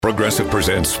Progressive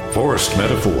presents Forced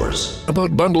Metaphors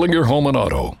about bundling your home and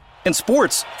auto. In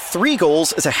sports, 3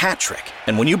 goals is a hat trick.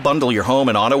 And when you bundle your home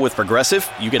and auto with Progressive,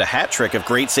 you get a hat trick of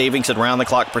great savings and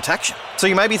round-the-clock protection. So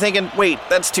you might be thinking, wait,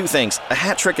 that's 2 things. A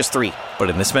hat trick is 3.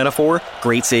 But in this metaphor,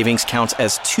 great savings counts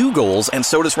as 2 goals, and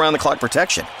so does round-the-clock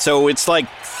protection. So it's like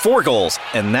 4 goals,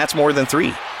 and that's more than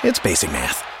 3. It's basic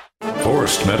math.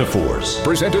 Forced Metaphors,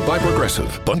 presented by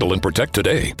Progressive. Bundle and protect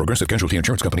today. Progressive Casualty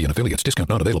Insurance Company and affiliates. Discount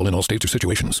not available in all states or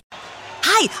situations.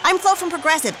 Hi, I'm Flo from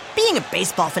Progressive. Being a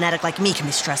baseball fanatic like me can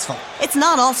be stressful. It's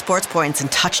not all sports points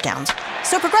and touchdowns.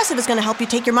 So Progressive is going to help you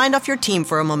take your mind off your team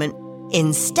for a moment.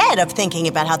 Instead of thinking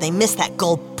about how they missed that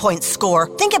goal point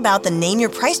score, think about the Name Your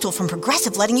Price tool from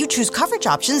Progressive, letting you choose coverage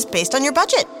options based on your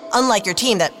budget, unlike your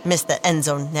team that missed the end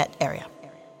zone net area.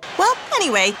 Well,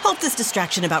 anyway, hope this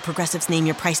distraction about Progressive's Name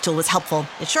Your Price tool was helpful.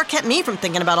 It sure kept me from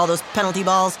thinking about all those penalty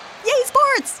balls. Yay,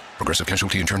 sports! Progressive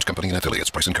Casualty Insurance Company and affiliates.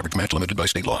 Price and coverage match limited by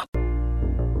state law.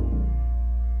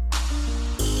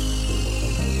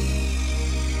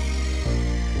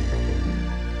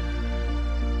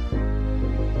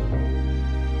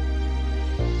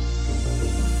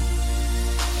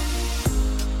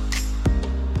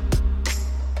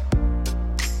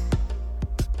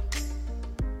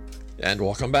 And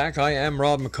welcome back. I am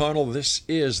Rob McConnell. This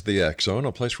is the X Zone,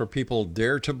 a place where people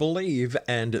dare to believe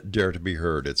and dare to be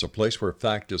heard. It's a place where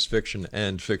fact is fiction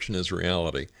and fiction is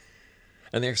reality.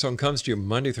 And the X Zone comes to you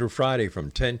Monday through Friday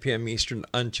from 10 p.m. Eastern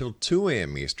until 2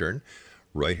 a.m. Eastern,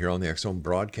 right here on the X Zone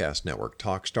Broadcast Network,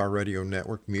 Talkstar Radio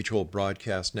Network, Mutual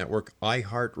Broadcast Network,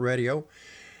 iHeartRadio,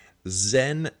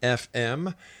 Zen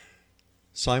FM,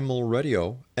 Simul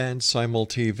Radio, and Simul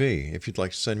TV. If you'd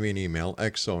like to send me an email,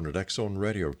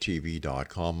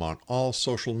 xzone@xzoneradiotv.com. On all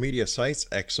social media sites,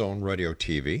 Xzone Radio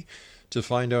TV. To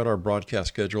find out our broadcast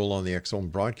schedule on the X Zone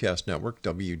Broadcast Network,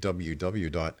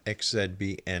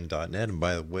 www.xzbn.net. And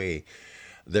by the way,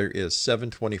 there is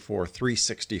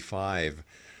 7/24/365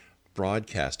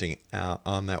 broadcasting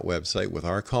on that website with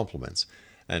our compliments.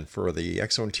 And for the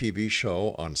X Zone TV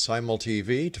show on Simul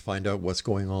TV, to find out what's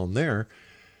going on there,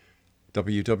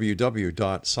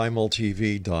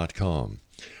 www.simultv.com.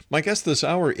 My guest this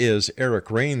hour is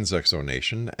Eric Raines,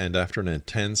 Exonation, and after an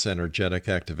intense energetic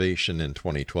activation in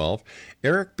 2012,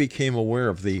 Eric became aware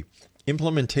of the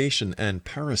implementation and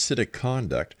parasitic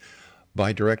conduct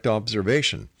by direct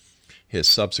observation. His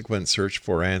subsequent search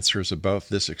for answers about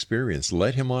this experience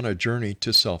led him on a journey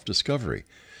to self-discovery.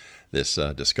 This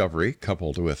discovery,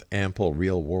 coupled with ample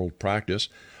real-world practice,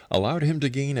 allowed him to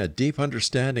gain a deep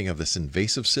understanding of this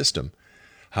invasive system,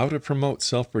 how to promote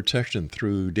self-protection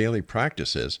through daily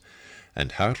practices,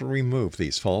 and how to remove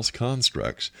these false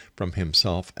constructs from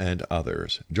himself and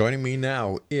others. Joining me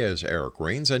now is Eric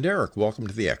Raines. And Eric, welcome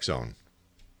to the X Zone.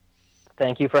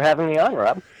 Thank you for having me on,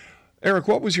 Rob. Eric,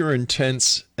 what was your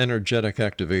intense energetic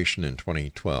activation in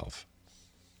 2012?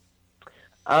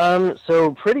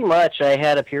 So pretty much I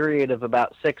had a period of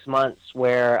about 6 months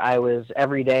where I was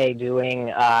every day doing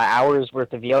hours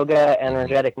worth of yoga,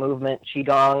 energetic movement,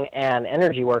 qigong, and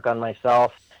energy work on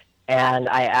myself. And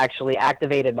I actually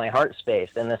activated my heart space.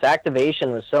 And this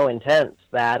activation was so intense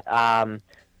that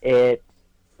it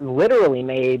literally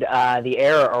made the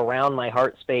air around my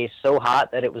heart space so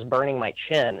hot that it was burning my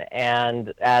chin.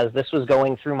 And as this was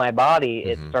going through my body,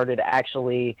 it started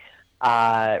actually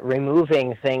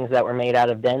removing things that were made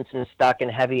out of dense and stuck and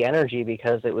heavy energy,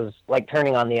 because it was like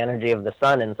turning on the energy of the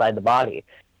sun inside the body.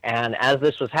 And as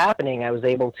this was happening, I was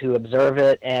able to observe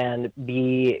it and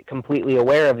be completely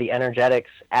aware of the energetics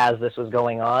as this was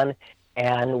going on.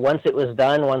 And once it was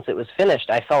done, once it was finished,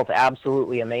 I felt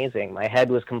absolutely amazing. My head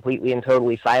was completely and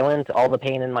totally silent. All the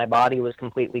pain in my body was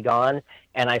completely gone.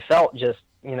 And I felt just,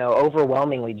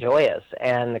 overwhelmingly joyous.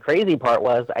 And the crazy part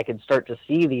was I could start to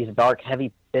see these dark,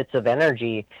 heavy bits of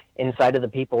energy inside of the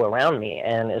people around me.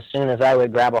 And as soon as I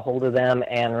would grab a hold of them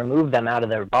and remove them out of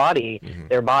their body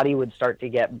would start to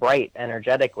get bright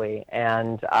energetically.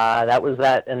 And that was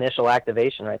that initial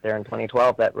activation right there in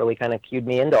 2012 that really kind of cued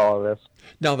me into all of this.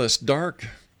 Now, this dark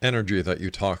energy that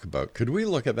you talk about, could we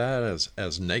look at that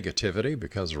as negativity?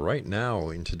 Because right now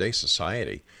in today's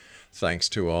society, thanks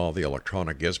to all the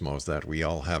electronic gizmos that we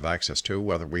all have access to,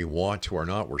 whether we want to or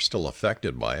not, we're still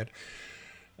affected by it.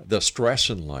 The stress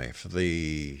in life,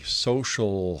 the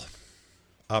social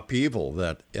upheaval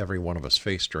that every one of us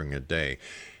face during a day.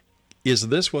 Is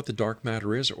this what the dark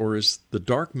matter is, or is the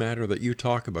dark matter that you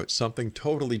talk about something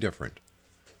totally different?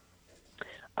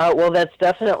 Well, that's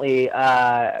definitely,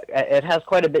 it has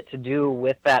quite a bit to do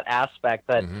with that aspect,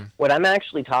 but what I'm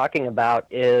actually talking about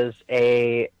is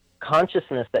a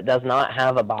consciousness that does not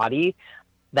have a body,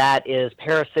 that is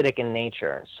parasitic in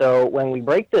nature. So when we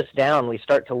break this down, we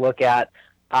start to look at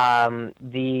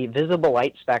the visible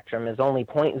light spectrum is only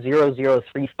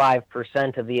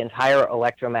 0.0035% of the entire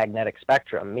electromagnetic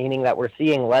spectrum, meaning that we're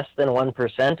seeing less than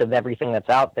 1% of everything that's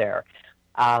out there.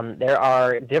 There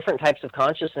are different types of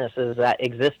consciousnesses that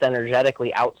exist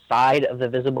energetically outside of the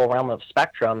visible realm of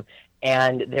spectrum,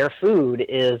 and their food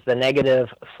is the negative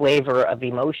flavor of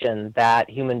emotion that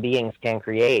human beings can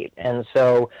create. And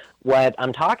so what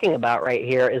I'm talking about right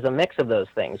here is a mix of those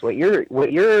things. What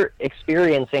you're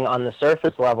experiencing on the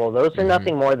surface level, those are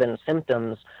nothing more than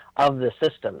symptoms of the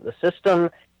system. The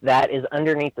system that is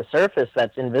underneath the surface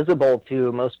that's invisible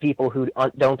to most people who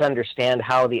don't understand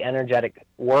how the energetic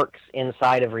works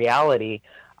inside of reality,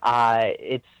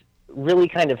 it's really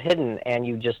kind of hidden, and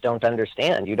you just don't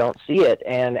understand. You don't see it.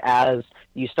 And as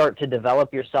you start to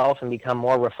develop yourself and become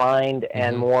more refined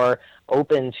and more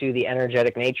open to the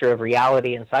energetic nature of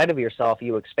reality inside of yourself,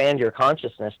 you expand your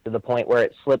consciousness to the point where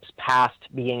it slips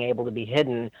past being able to be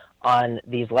hidden on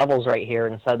these levels right here,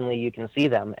 and suddenly you can see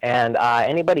them. And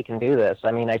anybody can do this.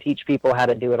 I mean, I teach people how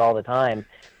to do it all the time.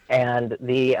 And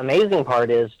the amazing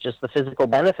part is just the physical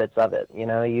benefits of it. You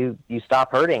know, you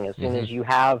stop hurting as soon as you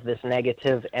have this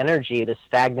negative energy, this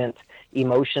stagnant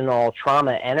emotional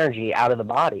trauma energy out of the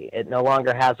body. It no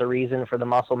longer has a reason for the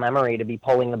muscle memory to be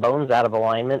pulling the bones out of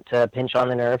alignment to pinch on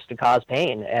the nerves to cause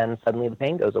pain, and suddenly the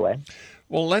pain goes away.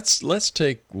 Well, let's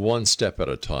take one step at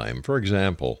a time. For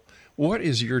example, what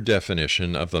is your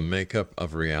definition of the makeup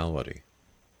of reality?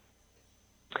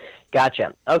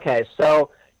 Gotcha. Okay,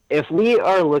 so if we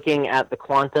are looking at the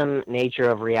quantum nature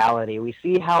of reality, we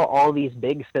see how all these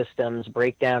big systems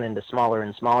break down into smaller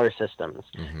and smaller systems.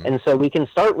 And so we can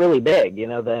start really big. You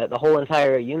know, the whole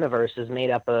entire universe is made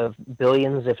up of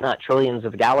billions, if not trillions,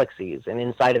 of galaxies. And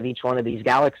inside of each one of these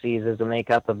galaxies is a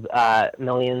makeup of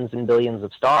millions and billions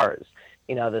of stars.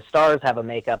 You know, the stars have a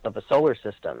makeup of a solar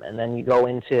system. And then you go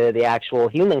into the actual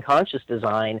human conscious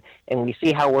design, and we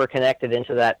see how we're connected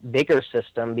into that bigger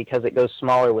system because it goes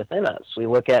smaller within us. We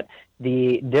look at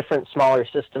the different smaller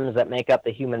systems that make up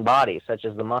the human body, such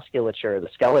as the musculature, the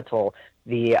skeletal,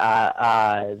 the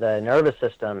nervous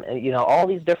system, and, you know, all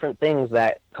these different things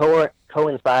that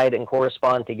coincide and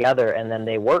correspond together, and then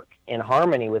they work in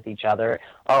harmony with each other,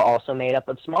 are also made up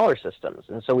of smaller systems.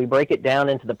 And so we break it down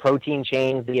into the protein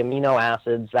chains, the amino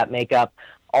acids that make up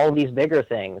all these bigger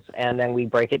things, and then we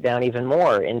break it down even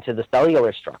more into the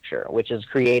cellular structure, which is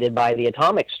created by the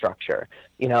atomic structure,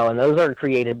 you know, and those are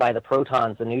created by the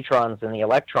protons, the neutrons, and the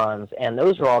electrons, and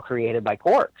those are all created by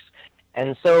quarks.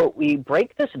 And so we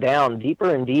break this down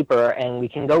deeper and deeper, and we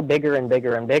can go bigger and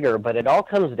bigger and bigger, but it all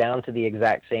comes down to the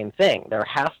exact same thing. There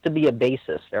has to be a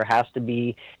basis. There has to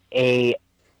be a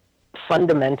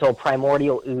fundamental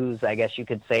primordial ooze, I guess you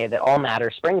could say, that all matter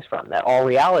springs from, that all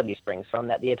reality springs from,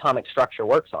 that the atomic structure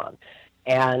works on.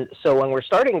 And so when we're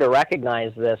starting to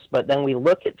recognize this, but then we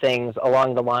look at things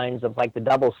along the lines of like the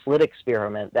double slit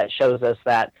experiment that shows us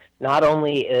that not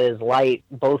only is light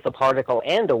both a particle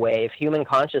and a wave, human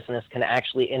consciousness can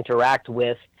actually interact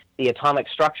with the atomic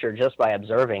structure just by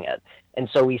observing it. And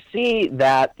so we see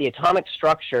that the atomic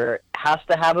structure has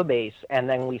to have a base, and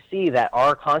then we see that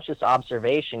our conscious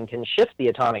observation can shift the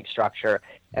atomic structure,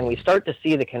 and we start to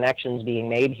see the connections being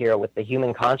made here with the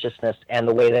human consciousness and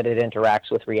the way that it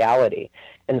interacts with reality.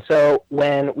 And so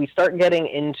when we start getting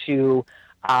into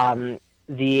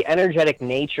the energetic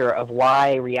nature of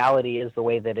why reality is the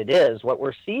way that it is, what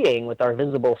we're seeing with our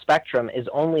visible spectrum is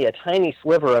only a tiny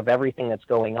sliver of everything that's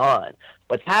going on.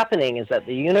 What's happening is that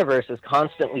the universe is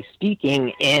constantly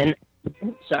speaking in...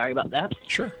 Sorry about that.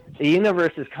 Sure. The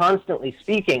universe is constantly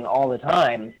speaking all the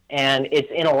time, and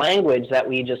it's in a language that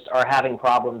we just are having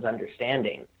problems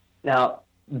understanding. Now,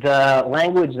 the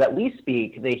language that we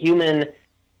speak, the human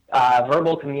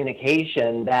verbal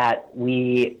communication that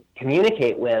we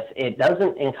communicate with, it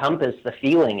doesn't encompass the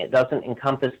feeling, it doesn't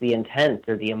encompass the intent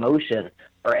or the emotion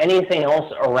or anything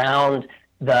else around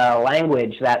the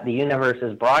language that the universe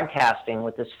is broadcasting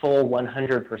with this full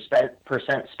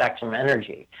 100% spectrum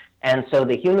energy. And so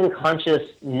the human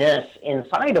consciousness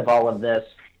inside of all of this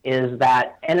is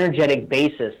that energetic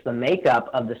basis, the makeup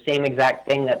of the same exact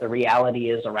thing that the reality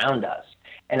is around us.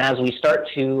 And as we start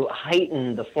to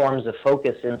heighten the forms of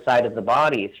focus inside of the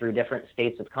body through different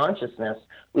states of consciousness,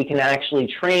 we can actually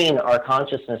train our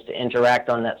consciousness to interact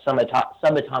on that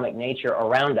subatomic nature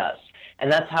around us.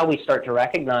 And that's how we start to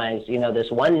recognize, you know, this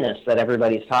oneness that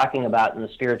everybody's talking about in the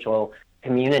spiritual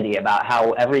community, about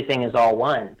how everything is all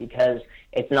one, because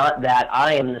it's not that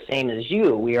I am the same as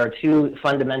you. We are two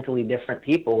fundamentally different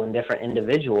people and different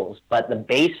individuals, but the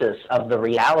basis of the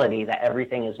reality that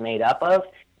everything is made up of,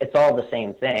 it's all the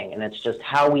same thing. And it's just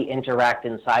how we interact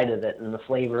inside of it and the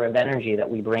flavor of energy that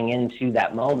we bring into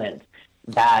that moment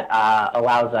that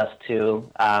allows us to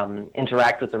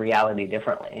interact with the reality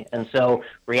differently. And so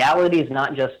reality is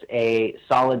not just a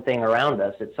solid thing around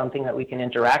us. It's something that we can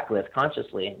interact with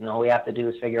consciously, and all we have to do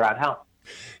is figure out how.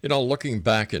 You know, looking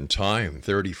back in time,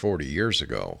 30, 40 years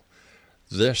ago,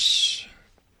 this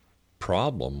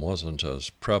problem wasn't as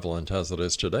prevalent as it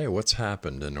is today. What's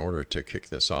happened in order to kick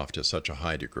this off to such a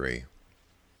high degree?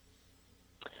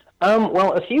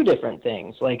 Well, a few different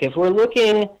things. Like if we're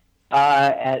looking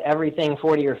at everything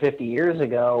 40 or 50 years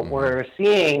ago, we're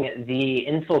seeing the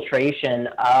infiltration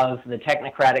of the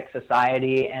technocratic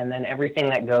society and then everything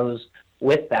that goes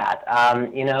with that.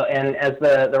 You know, and as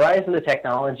the rise of the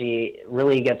technology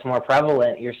really gets more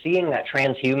prevalent, you're seeing that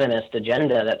transhumanist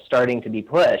agenda that's starting to be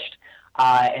pushed.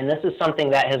 And this is something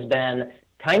that has been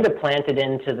kind of planted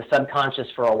into the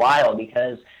subconscious for a while,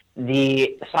 because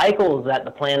the cycles that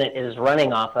the planet is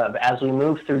running off of as we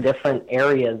move through different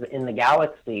areas in the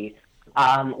galaxy,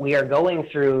 we are going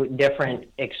through different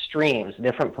extremes,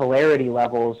 different polarity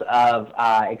levels of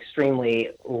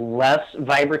extremely less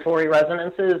vibratory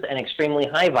resonances and extremely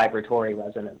high vibratory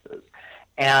resonances.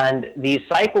 And these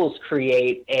cycles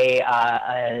create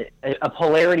a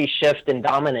polarity shift and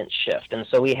dominance shift. And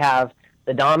so we have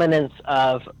the dominance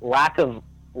of lack of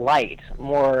light,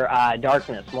 more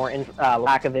darkness, more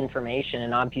lack of information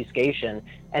and obfuscation,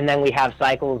 and then we have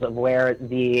cycles of where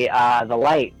the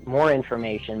light, more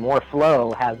information, more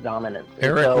flow has dominance.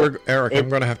 Eric, I'm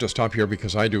going to have to stop here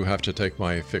because I do have to take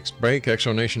my fixed break.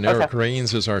 Exonation Eric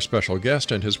Raines is our special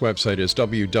guest, and his website is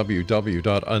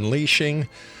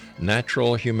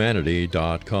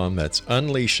www.unleashingnaturalhumanity.com. That's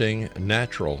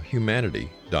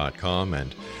unleashingnaturalhumanity.com,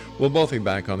 and we'll both be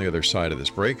back on the other side of this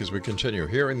break as we continue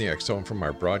here in the X Zone from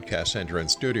our broadcast center and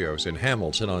studios in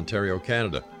Hamilton, Ontario,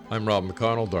 Canada. I'm Rob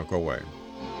McConnell. Don't go away.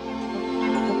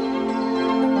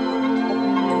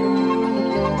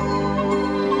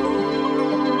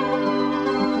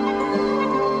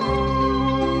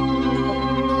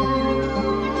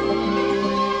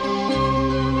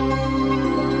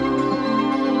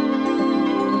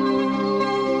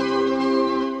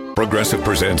 Progressive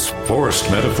presents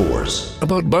Forced Metaphors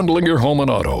about bundling your home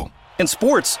and auto. In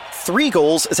sports, 3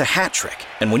 goals is a hat trick.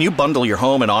 And when you bundle your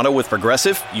home and auto with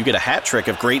Progressive, you get a hat trick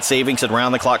of great savings and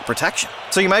round-the-clock protection.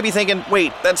 So you might be thinking,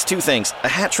 wait, that's 2 things. A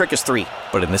hat trick is 3.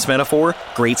 But in this metaphor,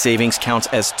 great savings counts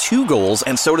as 2 goals,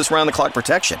 and so does round-the-clock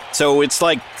protection. So it's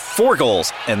like 4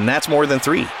 goals, and that's more than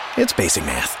 3. It's basic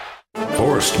math.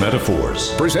 Forced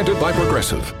Metaphors, presented by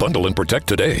Progressive. Bundle and protect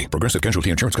today. Progressive Casualty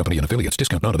Insurance Company and affiliates.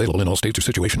 Discount not available in all states or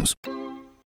situations.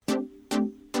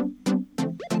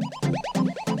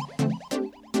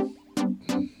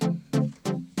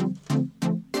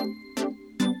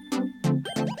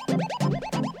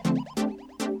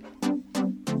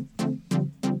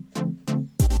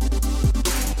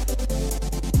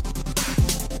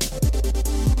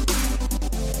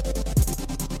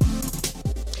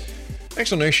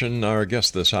 Exonation, our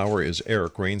guest this hour is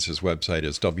Eric Raines. His website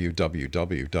is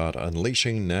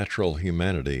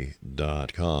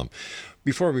www.unleashingnaturalhumanity.com.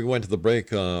 Before we went to the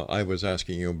break, I was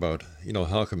asking you about,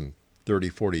 how come 30,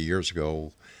 40 years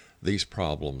ago these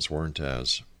problems weren't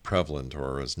as prevalent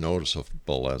or as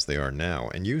noticeable as they are now.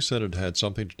 And you said it had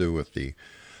something to do with the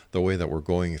way that we're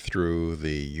going through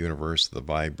the universe, the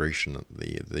vibration,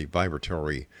 the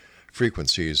vibratory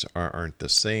frequencies aren't the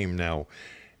same. Now,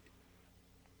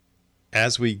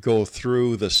 as we go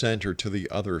through the center to the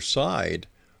other side,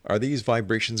 are these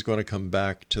vibrations going to come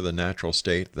back to the natural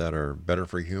state that are better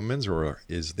for humans, or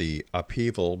is the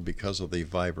upheaval because of the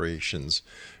vibrations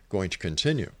going to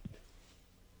continue?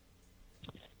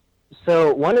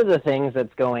 So one of the things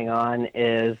that's going on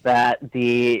is that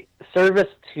the service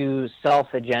to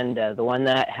self agenda, the one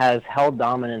that has held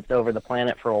dominance over the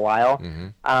planet for a while,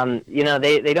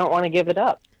 they don't want to give it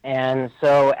up. And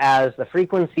so as the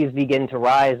frequencies begin to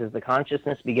rise, as the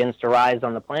consciousness begins to rise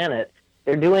on the planet,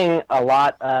 they're doing a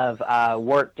lot of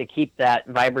work to keep that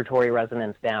vibratory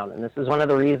resonance down. And this is one of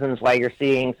the reasons why you're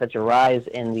seeing such a rise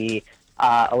in the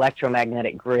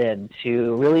electromagnetic grid,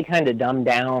 to really kind of dumb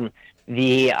down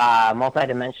the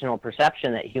multidimensional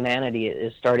perception that humanity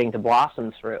is starting to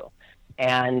blossom through.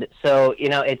 And so,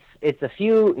 it's a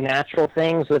few natural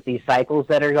things with these cycles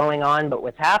that are going on, but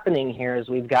what's happening here is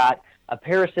we've got a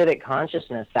parasitic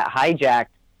consciousness that hijacked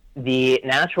the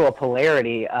natural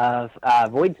polarity of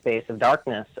void space, of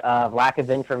darkness, of lack of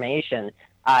information,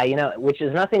 which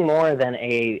is nothing more than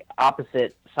a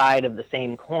opposite side of the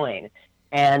same coin.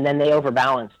 And then they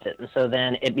overbalanced it. And so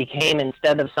then it became,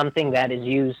 instead of something that is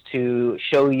used to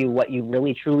show you what you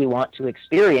really truly want to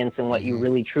experience and what you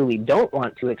really truly don't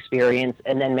want to experience,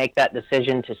 and then make that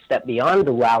decision to step beyond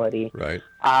duality, right.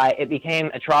 It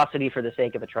became atrocity for the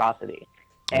sake of atrocity.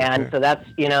 And so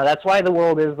that's why the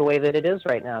world is the way that it is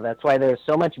right now. That's why there's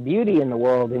so much beauty in the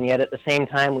world, and yet at the same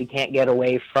time we can't get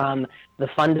away from the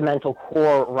fundamental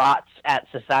core rots at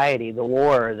society, the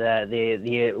war,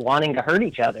 the wanting to hurt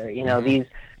each other. These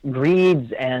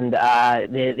greeds and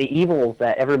the evils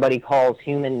that everybody calls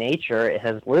human nature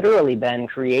has literally been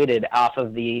created off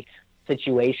of the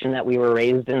situation that we were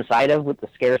raised inside of with the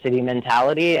scarcity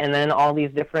mentality, and then all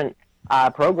these different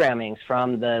programmings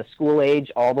from the school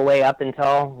age all the way up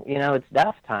until it's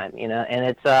death time. And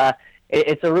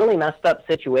it's a really messed up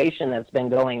situation that's been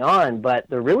going on. But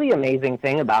the really amazing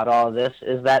thing about all of this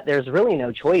is that there's really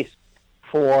no choice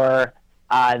for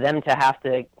them to have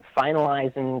to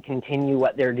finalize and continue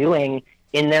what they're doing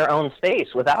in their own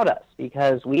space without us,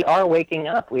 because we are waking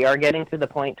up. We are getting to the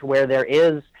point to where there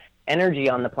is energy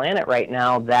on the planet right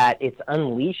now that it's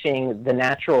unleashing the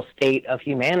natural state of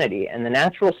humanity. And the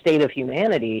natural state of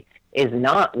humanity is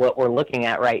not what we're looking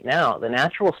at right now. The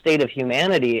natural state of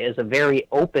humanity is a very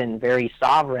open, very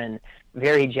sovereign,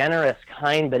 very generous,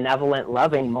 kind, benevolent,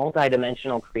 loving,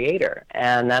 multidimensional creator.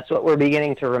 And that's what we're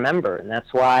beginning to remember. And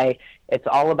that's why it's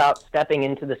all about stepping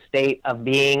into the state of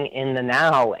being in the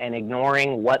now and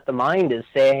ignoring what the mind is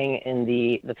saying in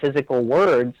the physical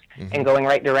words, and going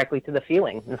right directly to the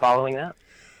feeling and following that.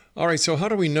 All right, so how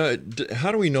do we know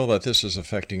that this is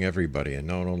affecting everybody and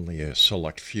not only a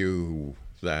select few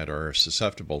that are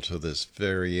susceptible to this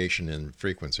variation in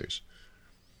frequencies?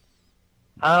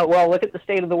 Well, look at the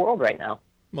state of the world right now.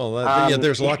 Well,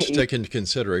 there's a lot to take into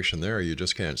consideration there. You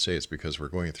just can't say it's because we're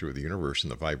going through the universe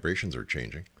and the vibrations are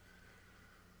changing.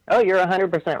 Oh, you're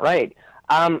 100% right.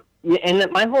 And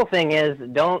my whole thing is,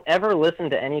 don't ever listen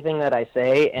to anything that I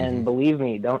say, and believe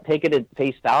me, don't take it at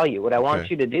face value. What I want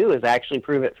you to do is actually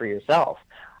prove it for yourself.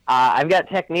 I've got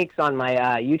techniques on my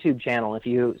YouTube channel. If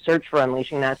you search for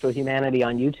Unleashing Natural Humanity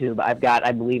on YouTube, I've got,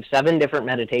 I believe, 7 different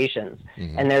meditations.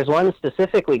 And there's one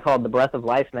specifically called the Breath of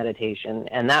Life meditation.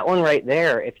 And that one right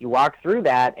there, if you walk through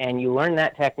that and you learn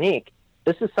that technique,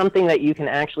 this is something that you can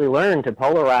actually learn to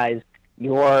polarize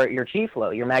your chi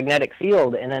flow, your magnetic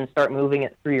field, and then start moving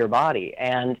it through your body.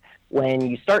 And when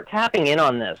you start tapping in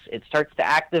on this, it starts to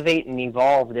activate and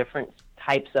evolve different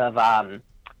types of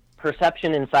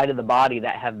perception inside of the body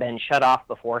that have been shut off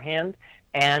beforehand.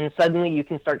 And suddenly you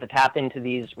can start to tap into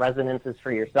these resonances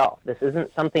for yourself. This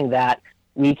isn't something that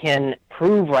we can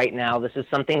prove right now. This is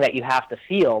something that you have to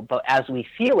feel. But as we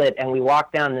feel it and we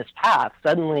walk down this path,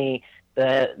 suddenly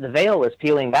the veil is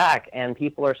peeling back, and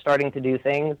people are starting to do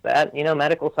things that,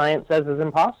 medical science says is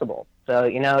impossible. So,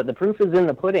 the proof is in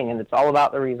the pudding, and it's all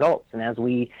about the results. And as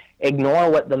we ignore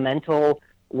what the mental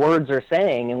words are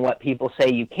saying and what people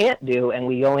say you can't do, and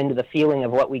we go into the feeling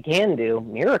of what we can do,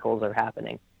 miracles are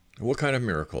happening. What kind of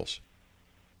miracles?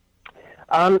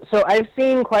 So I've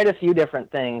seen quite a few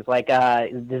different things, like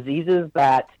diseases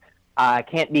that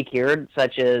can't be cured,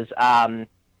 such as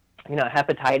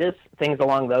hepatitis, things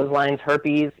along those lines,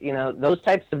 herpes, those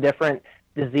types of different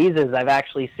diseases I've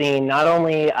actually seen, not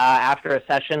only after a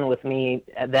session with me,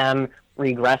 them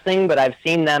regressing, but I've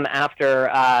seen them after,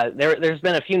 there's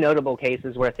been a few notable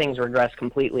cases where things regressed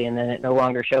completely and then it no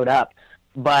longer showed up.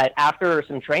 But after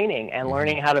some training and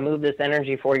learning how to move this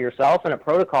energy for yourself in a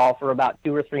protocol for about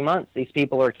 2 or 3 months, these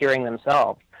people are curing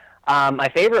themselves. My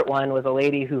favorite one was a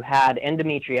lady who had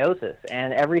endometriosis,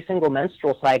 and every single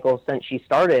menstrual cycle since she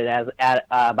started at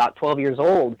about 12 years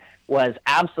old was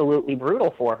absolutely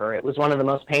brutal for her. It was one of the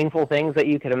most painful things that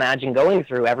you could imagine going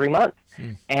through every month.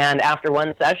 And after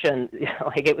one session,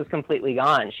 it was completely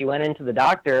gone. She went into the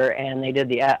doctor, and they did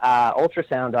the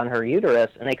ultrasound on her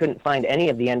uterus, and they couldn't find any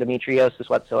of the endometriosis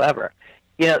whatsoever.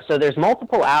 So there's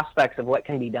multiple aspects of what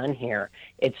can be done here.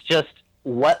 It's just,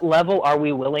 what level are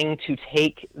we willing to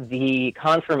take the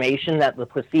confirmation that the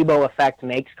placebo effect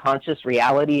makes conscious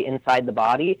reality inside the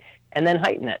body and then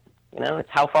heighten it? It's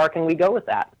how far can we go with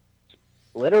that?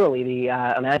 Literally,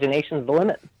 the imagination's the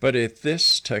limit. But if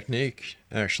this technique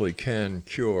actually can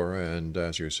cure and,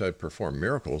 as you said, perform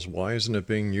miracles, why isn't it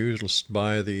being used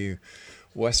by the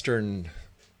Western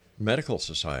medical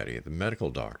society, the medical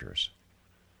doctors?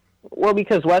 Well,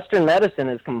 because Western medicine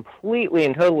is completely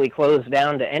and totally closed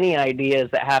down to any ideas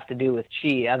that have to do with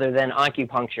qi other than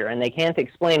acupuncture. And they can't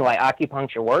explain why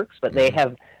acupuncture works, but they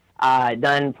have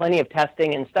done plenty of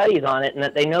testing and studies on it, and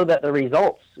that they know that the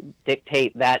results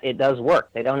dictate that it does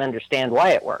work. They don't understand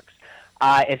why it works.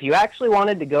 If you actually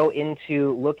wanted to go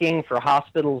into looking for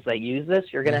hospitals that use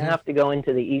this, you're going to have to go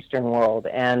into the Eastern world.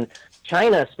 And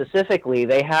China specifically,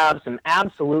 they have some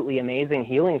absolutely amazing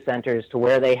healing centers to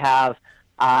where they have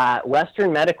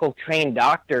Western medical trained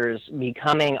doctors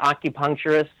becoming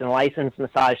acupuncturists and licensed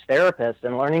massage therapists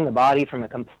and learning the body from a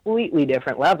completely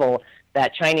different level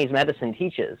that Chinese medicine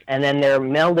teaches. And then they're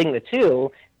melding the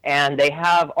two, and they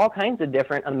have all kinds of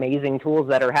different amazing tools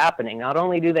that are happening. Not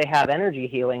only do they have energy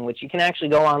healing, which you can actually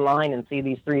go online and see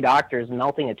these 3 doctors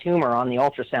melting a tumor on the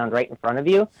ultrasound right in front of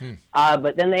you,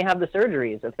 but then they have the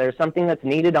surgeries. If there's something that's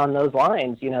needed on those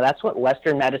lines, that's what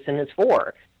Western medicine is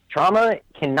for. Trauma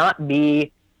cannot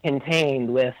be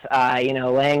contained with,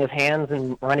 laying of hands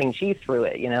and running chi through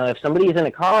it. If somebody's in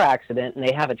a car accident and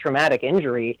they have a traumatic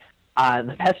injury,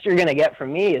 the best you're going to get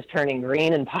from me is turning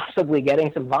green and possibly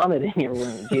getting some vomit in your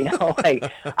wounds.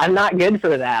 I'm not good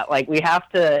for that. We have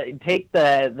to take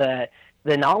the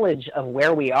knowledge of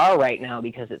where we are right now,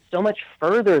 because it's so much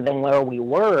further than where we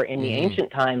were in the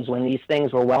ancient times when these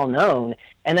things were well known.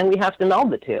 And then we have to meld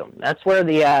the two. That's where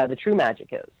the true magic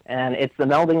is. And it's the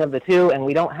melding of the two, and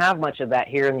we don't have much of that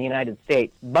here in the United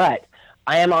States. But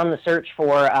I am on the search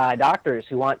for doctors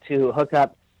who want to hook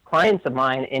up clients of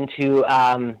mine into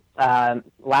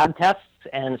lab tests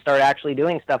and start actually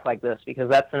doing stuff like this, because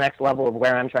that's the next level of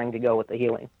where I'm trying to go with the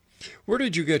healing. Where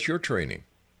did you get your training?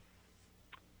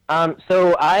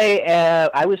 So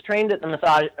I was trained at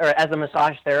as a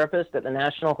massage therapist at the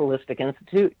National Holistic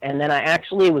Institute, and then I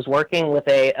actually was working with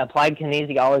a applied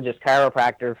kinesiologist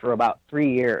chiropractor for about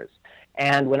 3 years.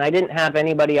 And when I didn't have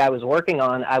anybody I was working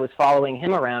on, I was following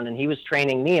him around, and he was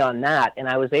training me on that, and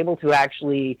I was able to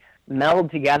actually meld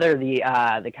together the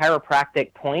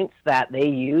chiropractic points that they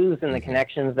use and the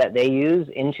connections that they use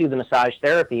into the massage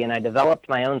therapy, and I developed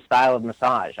my own style of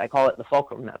massage. I call it the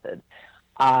Fulcrum method.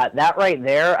 That right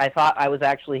there, I thought I was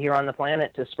actually here on the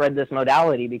planet to spread this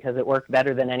modality because it worked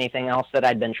better than anything else that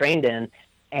I'd been trained in.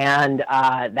 And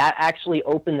that actually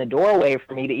opened the doorway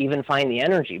for me to even find the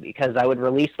energy, because I would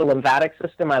release the lymphatic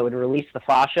system, I would release the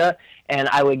fascia, and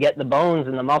I would get the bones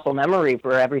and the muscle memory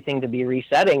for everything to be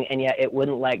resetting, and yet it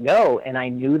wouldn't let go. And I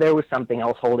knew there was something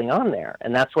else holding on there.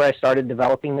 And that's where I started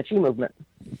developing the Chi movement.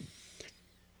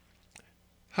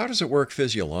 How does it work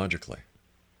physiologically?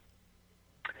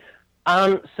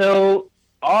 So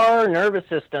our nervous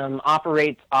system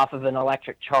operates off of an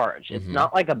electric charge. It's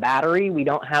not like a battery. We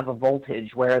don't have a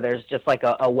voltage where there's just like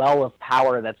a well of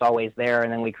power that's always there,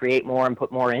 and then we create more and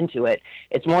put more into it.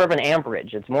 It's more of an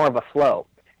amperage. It's more of a flow.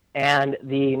 And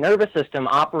the nervous system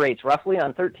operates roughly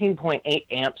on 13.8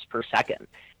 amps per second.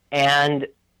 And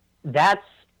that's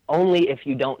only if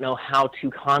you don't know how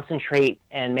to concentrate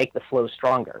and make the flow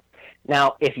stronger.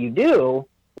 Now, if you do,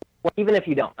 well, even if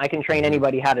you don't, I can train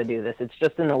anybody how to do this. It's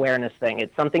just an awareness thing.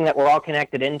 It's something that we're all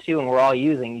connected into and we're all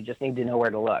using. You just need to know where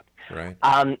to look. Right.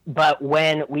 But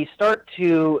when we start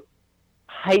to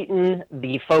heighten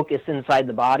the focus inside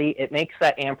the body, it makes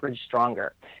that amperage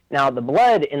stronger. Now, the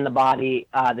blood in the body,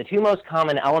 the two most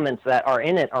common elements that are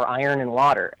in it are iron and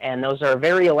water, and those are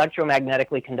very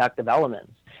electromagnetically conductive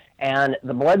elements. And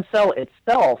the blood cell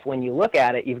itself, when you look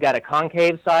at it, you've got a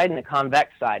concave side and a convex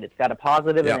side. It's got a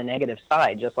positive and a negative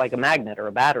side, just like a magnet or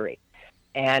a battery.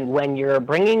 And when you're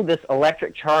bringing this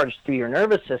electric charge through your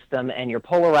nervous system and you're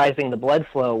polarizing the blood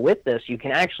flow with this, you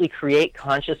can actually create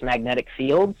conscious magnetic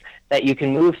fields that you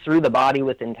can move through the body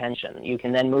with intention. You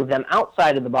can then move them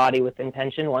outside of the body with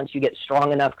intention once you get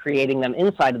strong enough creating them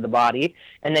inside of the body.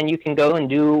 And then you can go and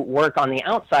do work on the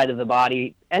outside of the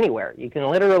body anywhere. You can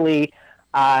literally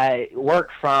work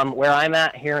from where I'm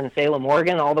at here in Salem,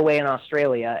 Oregon, all the way in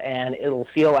Australia, and it'll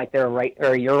feel like they're right,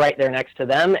 or you're right there next to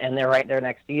them, and they're right there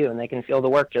next to you, and they can feel the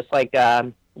work just like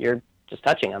you're just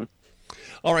touching them.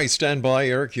 All right, stand by,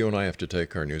 Eric. You and I have to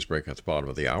take our news break at the bottom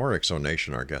of the hour.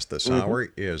 XZNation, our guest this hour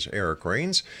is Eric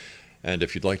Raines. And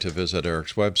if you'd like to visit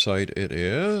Eric's website, it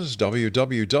is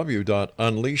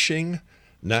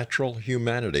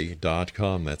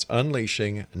www.unleashingnaturalhumanity.com. That's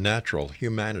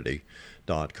unleashingnaturalhumanity.com.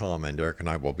 And Eric and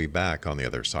I will be back on the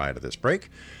other side of this break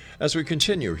as we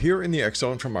continue here in the X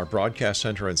Zone from our broadcast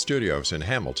center and studios in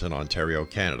Hamilton, Ontario,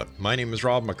 Canada. My name is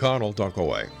Rob McConnell. Don't go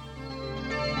away.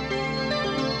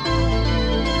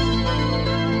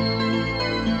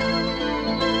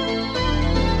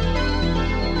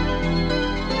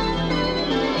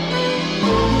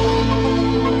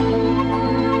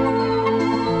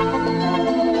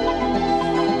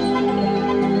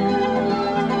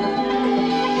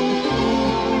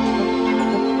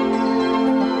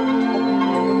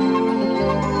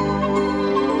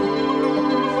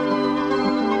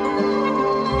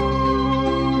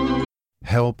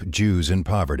 Help Jews in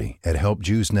Poverty at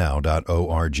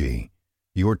helpjewsnow.org.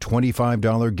 Your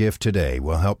 $25 gift today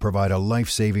will help provide a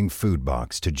life-saving food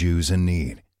box to Jews in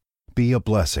need. Be a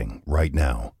blessing right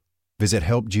now. Visit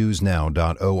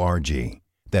helpjewsnow.org.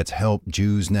 That's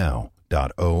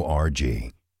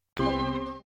helpjewsnow.org.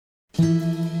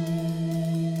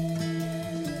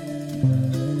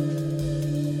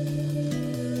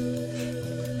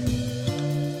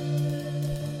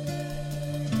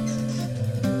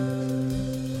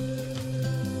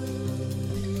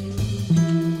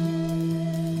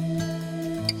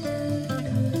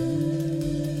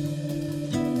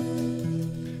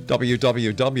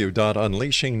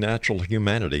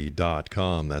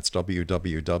 www.unleashingnaturalhumanity.com. That's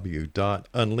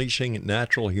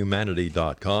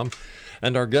www.unleashingnaturalhumanity.com.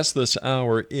 And our guest this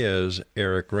hour is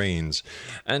Eric RAINES.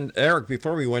 And Eric,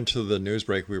 before we went to the news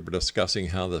break, we were discussing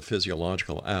how the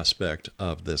physiological aspect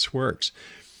of this works.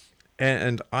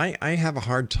 And I have a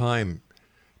hard time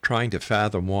trying to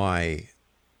fathom why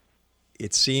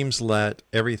it seems that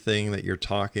everything that you're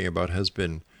talking about has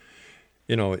been,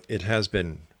 it has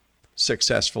been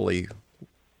successfully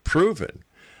proven.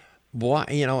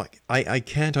 Why, I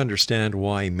can't understand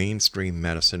why mainstream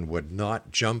medicine would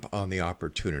not jump on the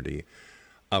opportunity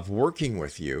of working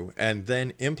with you and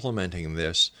then implementing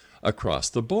this across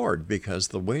the board, because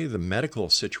the way the medical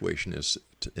situation is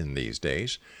in these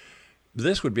days,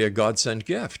 this would be a godsend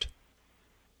gift.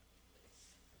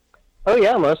 Oh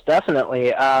yeah, most definitely.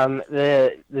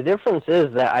 The difference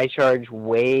is that I charge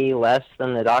way less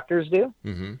than the doctors do,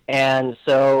 and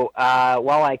so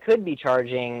while I could be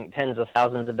charging tens of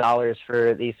thousands of dollars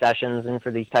for these sessions and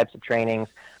for these types of trainings,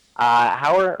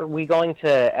 how are we going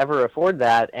to ever afford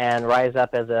that and rise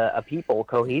up as a people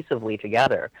cohesively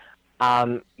together?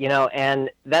 And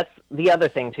that's the other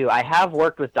thing too. I have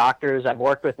worked with doctors, I've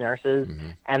worked with nurses,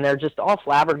 and they're just all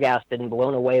flabbergasted and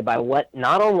blown away by what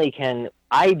not only can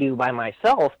I do by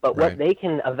myself, but what they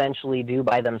can eventually do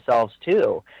by themselves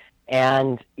too.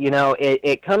 And,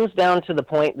 it comes down to the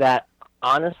point that,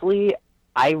 honestly,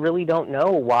 I really don't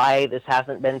know why this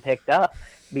hasn't been picked up,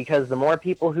 because the more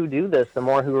people who do this, the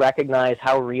more who recognize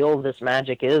how real this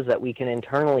magic is that we can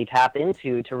internally tap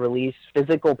into to release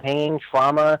physical pain,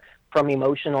 trauma, from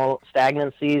emotional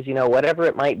stagnancies, whatever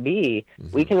it might be,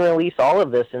 we can release all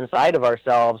of this inside of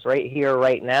ourselves right here,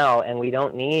 right now, and we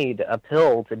don't need a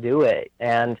pill to do it.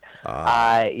 And,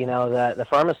 the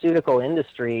pharmaceutical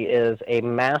industry is a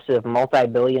massive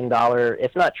multi-billion-dollar,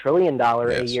 if not trillion-dollar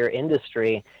a year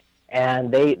industry,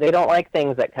 and they don't like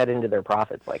things that cut into their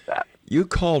profits like that. You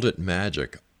called it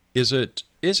magic. Is it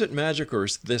magic, or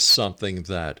is this something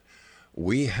that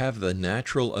we have the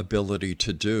natural ability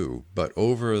to do, but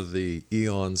over the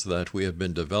eons that we have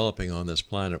been developing on this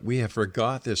planet, we have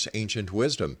forgot this ancient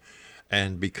wisdom?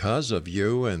 And because of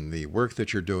you and the work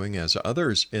that you're doing, as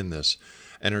others in this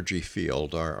energy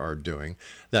field are doing,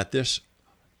 that this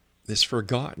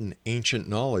forgotten ancient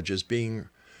knowledge is being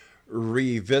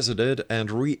revisited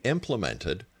and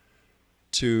re-implemented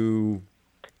to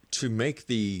make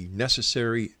the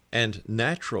necessary and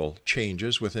natural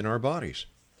changes within our bodies.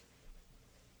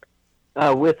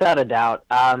 Without a doubt.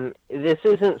 This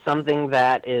isn't something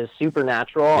that is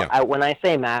supernatural. Yeah. When I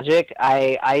say magic,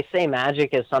 I say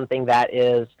magic is something that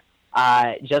is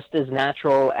just as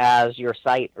natural as your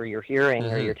sight or your hearing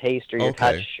or your taste or your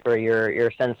touch or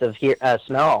your sense of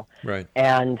smell. Right.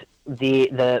 And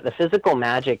the physical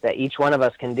magic that each one of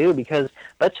us can do, because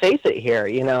let's face it here,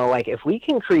 if we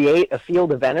can create a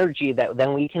field of energy that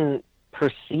then we can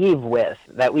perceive with,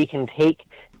 that we can take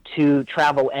to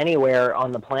travel anywhere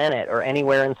on the planet or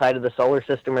anywhere inside of the solar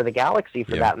system or the galaxy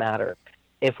for that matter.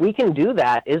 If we can do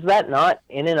that, is that not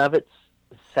in and of its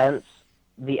sense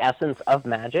the essence of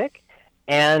magic?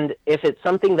 And if it's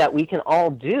something that we can all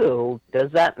do,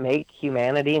 does that make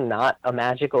humanity not a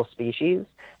magical species?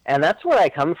 And that's where I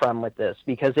come from with this,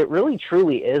 because it really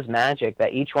truly is magic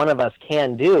that each one of us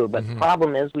can do, but the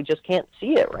problem is we just can't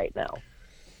see it right now.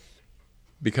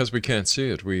 Because we can't see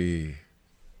it,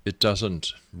 it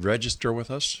doesn't register with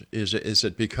us? Is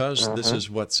it because this is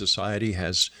what society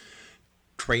has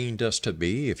trained us to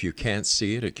be? If you can't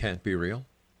see it, it can't be real?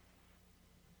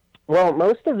 Well,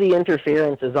 most of the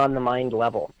interference is on the mind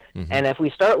level. And if we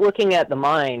start looking at the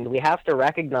mind, we have to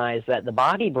recognize that the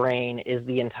body-brain is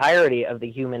the entirety of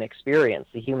the human experience,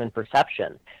 the human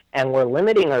perception. And we're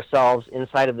limiting ourselves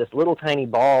inside of this little tiny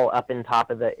ball up in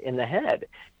the head.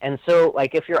 And so,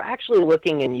 if you're actually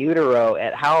looking in utero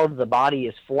at how the body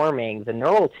is forming, the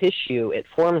neural tissue, it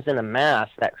forms in a mass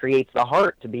that creates the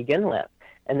heart to begin with.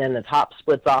 And then the top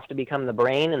splits off to become the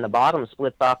brain, and the bottom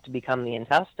splits off to become the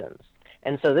intestines.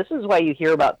 And so this is why you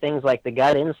hear about things like the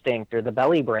gut instinct or the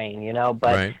belly brain,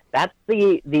 but that's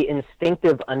the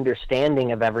instinctive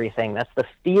understanding of everything. That's the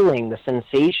feeling, the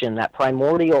sensation, that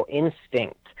primordial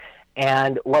instinct.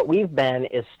 And what we've been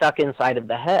is stuck inside of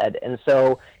the head. And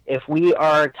so if we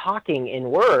are talking in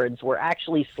words, we're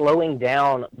actually slowing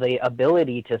down the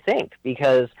ability to think,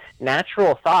 because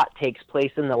natural thought takes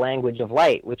place in the language of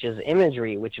light, which is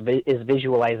imagery, which is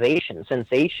visualization,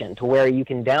 sensation, to where you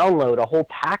can download a whole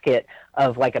packet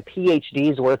of a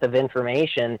PhD's worth of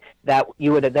information that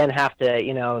you would then have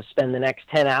to, spend the next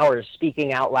 10 hours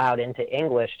speaking out loud into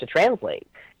English to translate.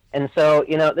 And so,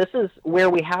 this is where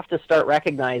we have to start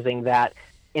recognizing that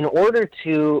in order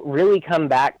to really come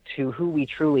back to who we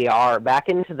truly are, back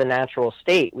into the natural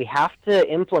state, we have to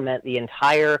implement the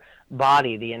entire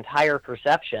body, the entire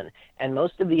perception, and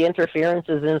most of the interference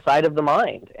is inside of the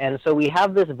mind. And so we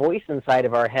have this voice inside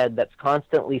of our head that's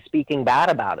constantly speaking bad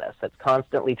about us, that's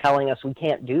constantly telling us we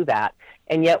can't do that,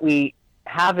 and yet we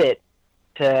have it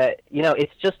to,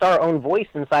 it's just our own voice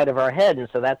inside of our head, and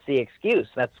so that's the excuse.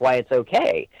 That's why it's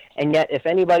okay. And yet if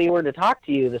anybody were to talk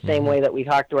to you the same way that we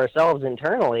talk to ourselves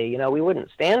internally, we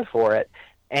wouldn't stand for it.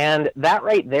 And that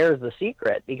right there is the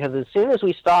secret, because as soon as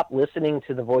we stop listening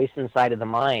to the voice inside of the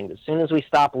mind, as soon as we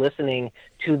stop listening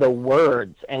to the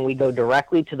words and we go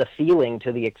directly to the feeling,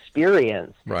 to the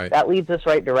experience, that leads us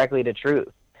right directly to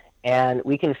truth. And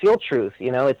we can feel truth.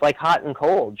 It's like hot and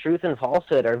cold. Truth and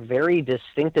falsehood are very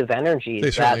distinctive energies.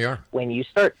 They certainly are. When you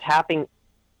start tapping...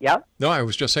 Yeah? No, I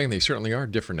was just saying they certainly are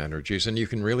different energies, and you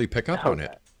can really pick up on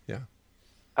it. Yeah.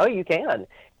 Oh, you can.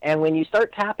 And when you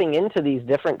start tapping into these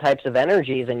different types of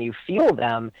energies and you feel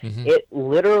them, it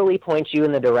literally points you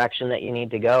in the direction that you need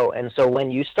to go. And so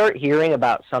when you start hearing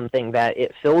about something that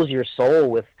it fills your soul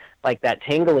with like that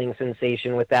tingling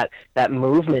sensation, with that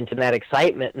movement and that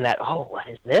excitement and that, oh, what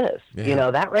is this?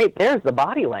 Yeah. That right there is the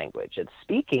body language. It's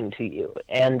speaking to you.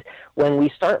 And when we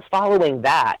start following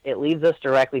that, it leads us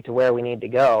directly to where we need to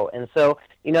go. And so,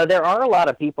 there are a lot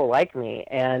of people like me,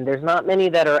 and there's not many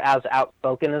that are as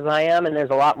outspoken as I am, and there's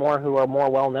a lot more who are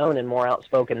more well-known and more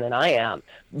outspoken than I am.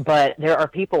 But there are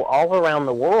people all around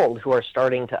the world who are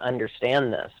starting to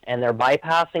understand this, and they're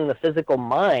bypassing the physical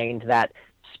mind, that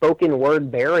spoken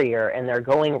word barrier, and they're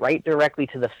going right directly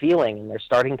to the feeling, and they're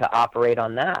starting to operate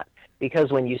on that.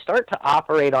 Because when you start to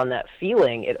operate on that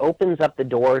feeling, it opens up the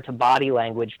door to body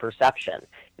language perception.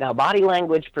 Now, body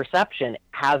language perception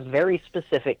has very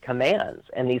specific commands,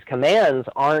 and these commands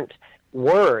aren't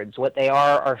words. What they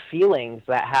are feelings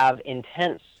that have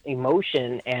intense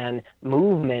emotion and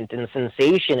movement and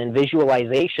sensation and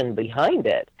visualization behind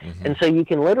it. And so you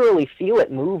can literally feel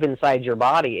it move inside your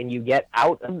body, and you get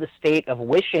out of the state of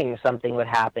wishing something would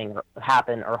happen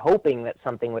or hoping that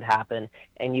something would happen,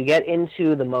 and you get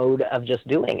into the mode of just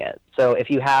doing it. So if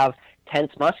you have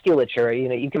tense musculature,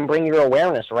 you can bring your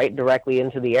awareness right directly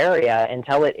into the area and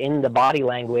tell it in the body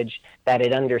language that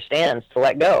it understands to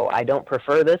let go. I don't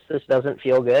prefer this. This doesn't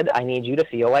feel good. I need you to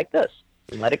feel like this.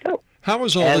 And let it go. How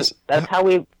is all this? That's how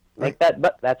we make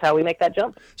that. That's how we make that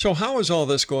jump. So, how is all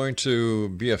this going to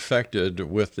be affected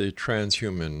with the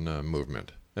transhuman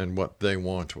movement and what they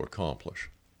want to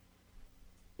accomplish?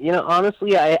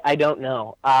 Honestly, I don't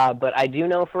know. But I do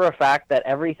know for a fact that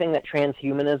everything that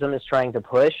transhumanism is trying to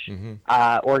push,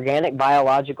 organic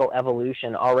biological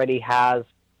evolution already has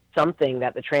something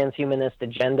that the transhumanist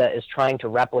agenda is trying to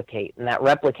replicate. And that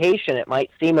replication, it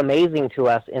might seem amazing to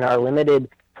us in our limited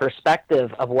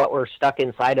perspective of what we're stuck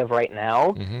inside of right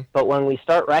now. But when we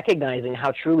start recognizing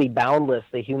how truly boundless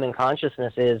the human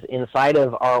consciousness is inside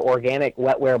of our organic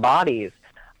wetware bodies,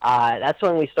 that's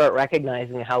when we start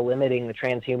recognizing how limiting the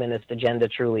transhumanist agenda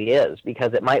truly is,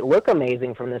 because it might look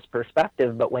amazing from this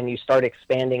perspective, but when you start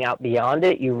expanding out beyond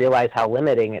it, you realize how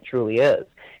limiting it truly is.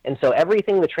 And so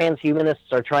everything the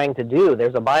transhumanists are trying to do,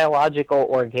 there's a biological,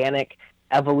 organic,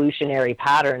 evolutionary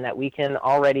pattern that we can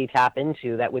already tap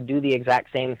into that would do the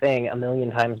exact same thing 1,000,000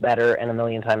 times better and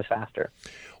 1,000,000 times faster.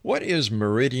 What is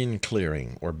meridian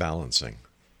clearing or balancing?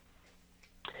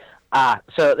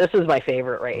 So this is my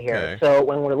favorite right here. Okay. So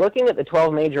when we're looking at the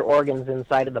 12 major organs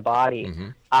inside of the body,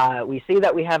 we see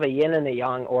that we have a yin and a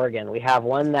yang organ. We have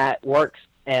one that works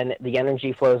and the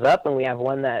energy flows up, and we have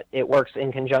one that it works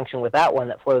in conjunction with that one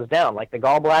that flows down, like the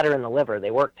gallbladder and the liver.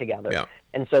 They work together. Yeah.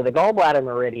 And so the gallbladder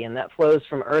meridian, that flows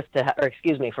from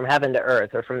from heaven to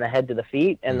earth, or from the head to the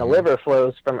feet, and the liver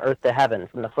flows from earth to heaven,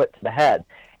 from the foot to the head.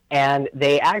 And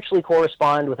they actually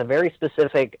correspond with a very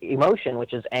specific emotion,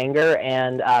 which is anger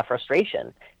and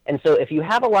frustration. And so if you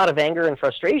have a lot of anger and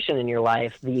frustration in your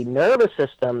life, the nervous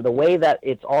system, the way that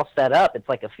it's all set up, it's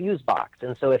like a fuse box.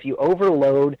 And so if you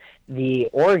overload the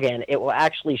organ, it will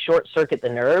actually short-circuit the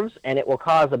nerves, and it will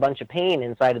cause a bunch of pain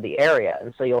inside of the area.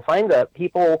 And so you'll find that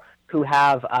people who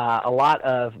have a lot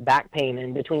of back pain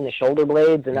in between the shoulder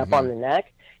blades and up on the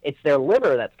neck, it's their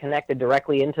liver that's connected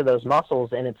directly into those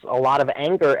muscles, and it's a lot of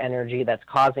anger energy that's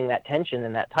causing that tension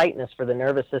and that tightness for the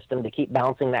nervous system to keep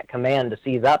bouncing that command to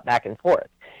seize up back and forth.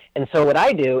 And so what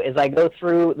I do is I go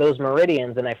through those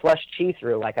meridians and I flush chi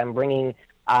through, like I'm bringing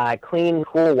clean,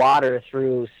 cool water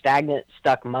through stagnant,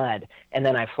 stuck mud, and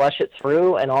then I flush it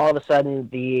through, and all of a sudden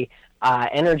the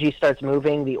energy starts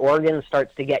moving, the organ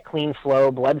starts to get clean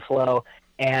flow, blood flow,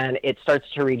 and it starts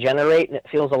to regenerate, and it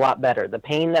feels a lot better. The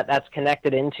pain that's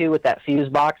connected into with that fuse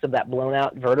box of that blown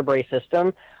out vertebrae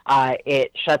system,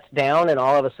 it shuts down, and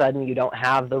all of a sudden you don't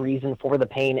have the reason for the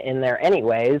pain in there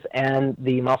anyways, and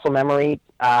the muscle memory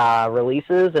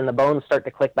releases, and the bones start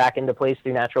to click back into place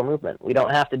through natural movement. We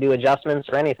don't have to do adjustments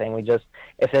or anything. We just,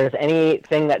 if there's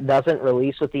anything that doesn't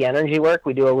release with the energy work,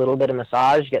 we do a little bit of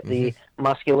massage, get the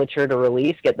musculature to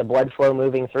release, get the blood flow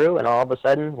moving through, and all of a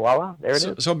sudden, voila, there it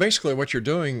is. So basically what you're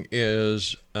doing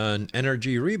is an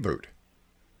energy reboot.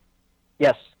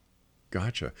 Yes.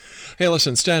 Gotcha. Hey,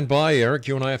 listen, stand by, Eric.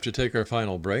 You and I have to take our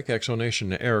final break.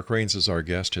 Exonation, Eric Raines is our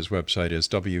guest. His website is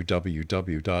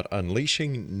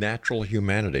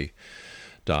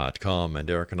www.unleashingnaturalhumanity.com. And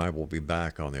Eric and I will be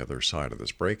back on the other side of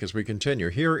this break as we continue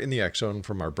here in the X Zone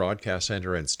from our broadcast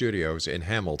center and studios in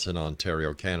Hamilton,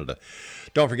 Ontario, Canada.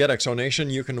 Don't forget, Exonation,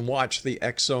 you can watch the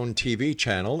X Zone TV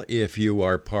channel if you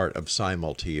are part of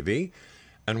Simul TV.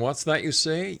 And what's that you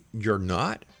say? You're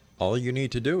not? All you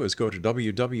need to do is go to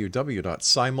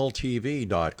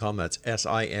www.simultv.com. That's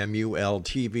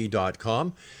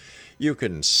SIMULTV.com. You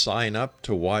can sign up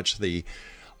to watch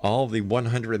all the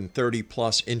 130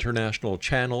 plus international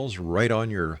channels right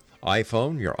on your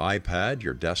iPhone, your iPad,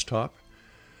 your desktop.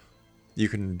 You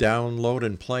can download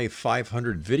and play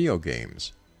 500 video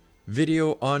games,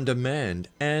 video on demand,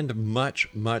 and much,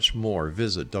 much more.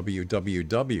 Visit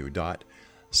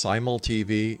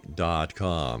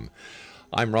www.simultv.com.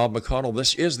 I'm Rob McConnell.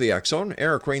 This is the X Zone.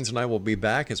 Eric Raines and I will be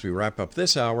back as we wrap up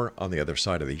this hour on the other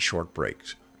side of these short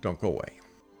breaks. Don't go away.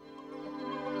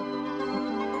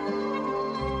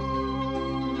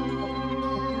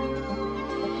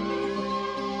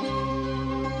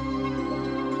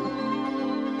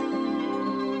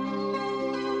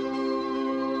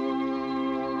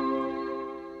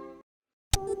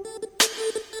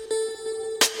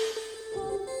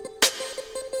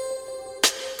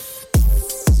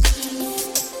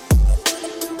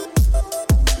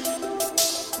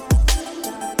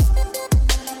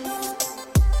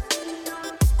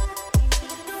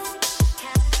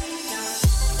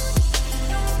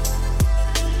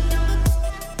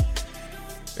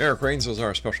 Eric Raines is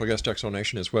our special guest,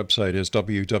 Exonation. His website is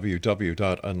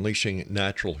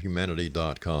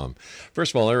www.unleashingnaturalhumanity.com.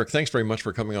 First of all, Eric, thanks very much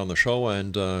for coming on the show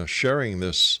and sharing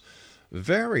this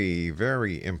very,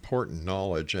 very important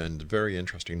knowledge and very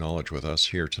interesting knowledge with us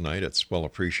here tonight. It's well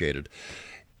appreciated.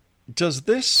 Does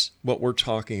this, what we're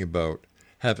talking about,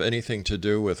 have anything to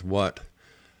do with what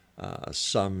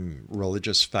some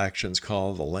religious factions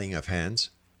call the laying of hands?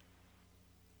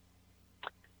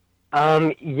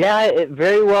 Yeah, it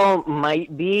very well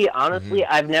might be. Honestly,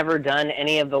 I've never done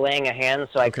any of the laying of hands,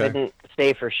 so I couldn't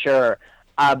say for sure.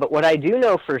 But what I do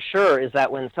know for sure is that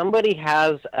when somebody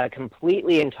has a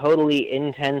completely and totally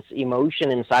intense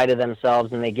emotion inside of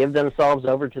themselves and they give themselves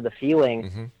over to the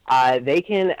feeling, they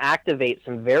can activate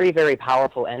some very, very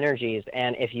powerful energies.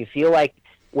 And if you feel like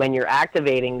when you're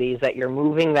activating these, that you're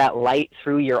moving that light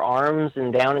through your arms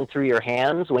and down and through your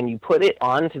hands, when you put it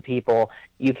onto people,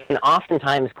 you can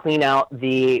oftentimes clean out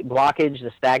the blockage, the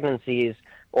stagnancies,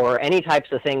 or any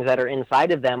types of things that are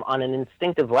inside of them on an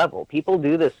instinctive level. People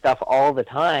do this stuff all the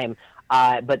time,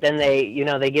 but then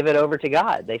they give it over to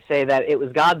God. They say that it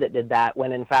was God that did that,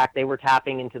 when in fact they were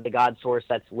tapping into the God source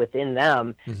that's within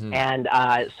them. And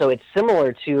so it's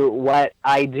similar to what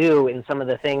I do in some of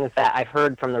the things that I've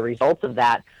heard from the results of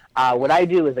that. What I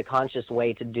do is a conscious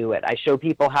way to do it. I show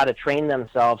people how to train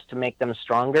themselves to make them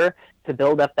stronger, to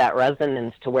build up that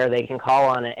resonance to where they can call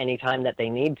on it any time that they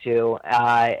need to,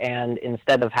 and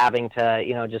instead of having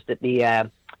to, just it be a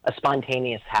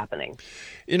spontaneous happening.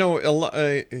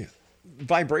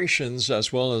 Vibrations,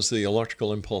 as well as the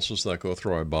electrical impulses that go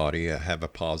through our body, have a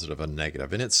positive and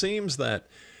negative. And it seems that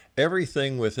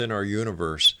everything within our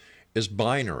universe is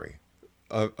binary,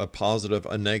 a positive,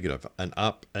 a negative, an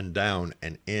up and down,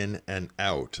 an in and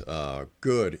out,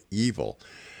 good, evil.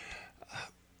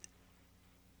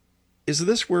 Is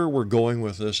this where we're going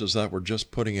with this? Is that we're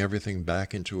just putting everything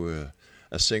back into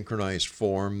a synchronized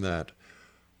form that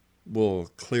will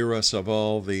clear us of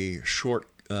all the shorts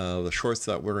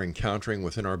that we're encountering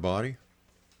within our body?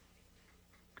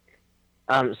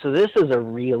 So this is a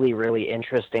really, really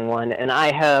interesting one, and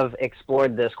I have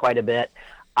explored this quite a bit.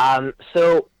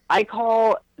 So I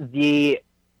call the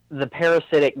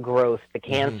parasitic growth, the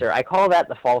cancer, I call that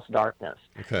the false darkness.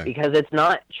 Because it's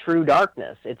not true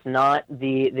darkness. It's not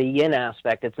the yin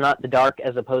aspect. It's not the dark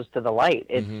as opposed to the light.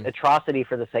 It's atrocity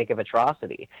for the sake of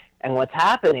atrocity. And what's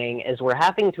happening is we're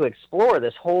having to explore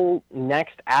this whole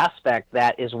next aspect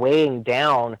that is weighing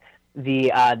down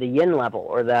the yin level,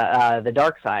 or the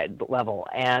dark side level,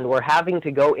 and we're having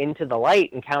to go into the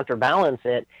light and counterbalance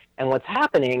it And what's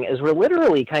happening is we're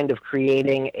literally kind of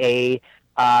creating a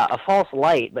false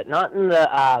light, but not in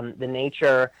the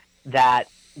nature that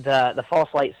the false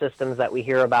light systems that we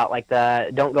hear about, like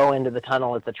the don't go into the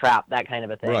tunnel, it's a trap, that kind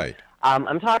of a thing. Right.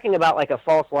 I'm talking about like a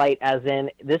false light as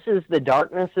in this is the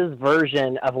darkness's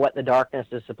version of what the darkness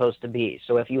is supposed to be.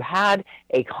 So if you had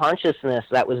a consciousness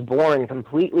that was born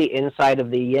completely inside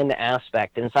of the yin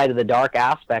aspect, inside of the dark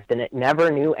aspect, and it never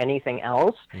knew anything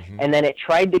else, and then it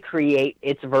tried to create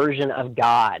its version of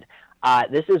God,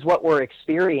 this is what we're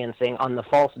experiencing on the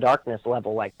false darkness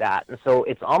level like that. And so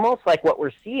it's almost like what we're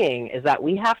seeing is that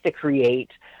we have to create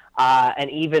an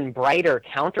even brighter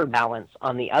counterbalance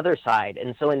on the other side.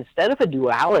 And so instead of a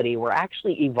duality, we're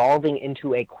actually evolving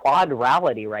into a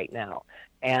quadrality right now.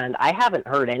 And I haven't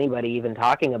heard anybody even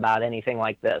talking about anything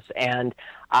like this. And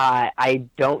I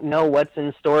don't know what's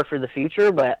in store for the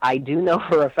future, but I do know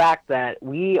for a fact that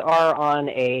we are on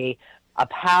a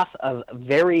path of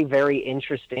very, very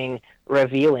interesting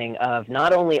revealing of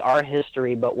not only our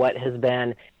history, but what has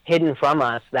been hidden from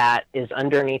us that is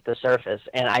underneath the surface.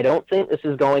 And I don't think this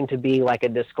is going to be like a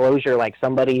disclosure like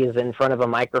somebody is in front of a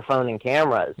microphone and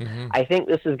cameras. I think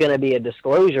this is going to be a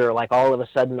disclosure like all of a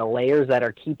sudden the layers that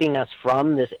are keeping us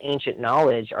from this ancient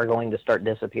knowledge are going to start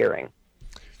disappearing.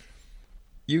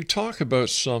 You talk about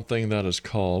something that is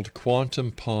called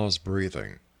quantum pause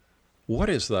breathing. What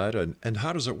is that, and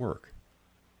how does it work?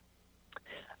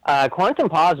 Quantum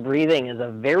pause breathing is a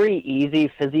very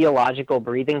easy physiological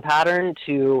breathing pattern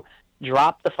to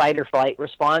drop the fight or flight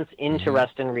response into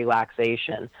rest and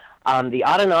relaxation. The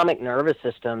autonomic nervous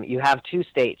system, you have two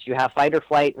states. You have fight or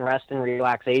flight and rest and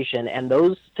relaxation, and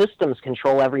those systems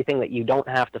control everything that you don't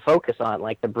have to focus on,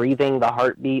 like the breathing, the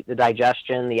heartbeat, the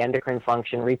digestion, the endocrine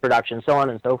function, reproduction, so on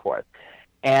and so forth.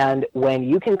 And when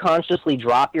you can consciously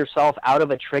drop yourself out of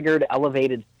a triggered,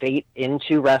 elevated state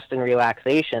into rest and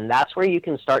relaxation, that's where you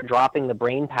can start dropping the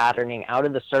brain patterning out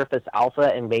of the surface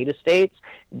alpha and beta states,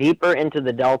 deeper into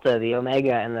the delta, the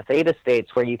omega, and the theta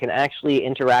states, where you can actually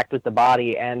interact with the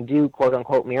body and do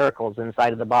quote-unquote miracles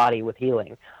inside of the body with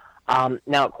healing.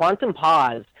 Now, quantum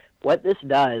pause, what this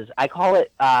does, I call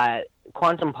it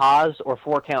quantum pause or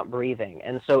 4-count breathing.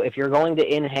 And so if you're going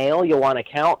to inhale, you'll want to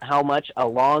count how much a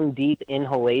long, deep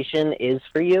inhalation is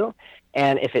for you.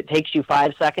 And if it takes you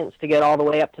 5 seconds to get all the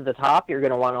way up to the top, you're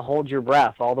going to want to hold your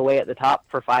breath all the way at the top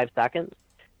for 5 seconds,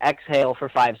 exhale for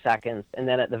 5 seconds, and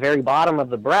then at the very bottom of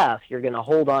the breath, you're going to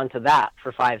hold on to that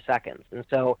for 5 seconds. And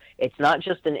so it's not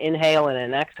just an inhale and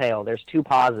an exhale. There's two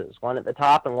pauses, one at the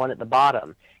top and one at the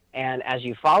bottom. And as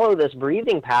you follow this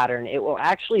breathing pattern, it will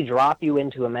actually drop you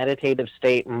into a meditative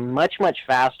state much, much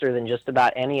faster than just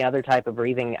about any other type of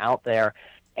breathing out there.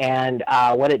 And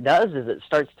what it does is it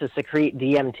starts to secrete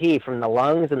DMT from the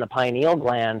lungs and the pineal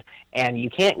gland, and you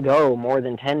can't go more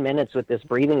than 10 minutes with this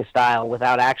breathing style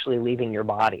without actually leaving your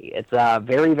body. It's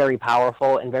very, very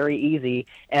powerful and very easy,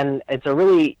 and it's a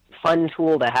really fun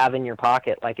tool to have in your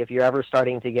pocket. Like if you're ever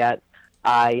starting to get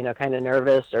kind of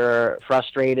nervous or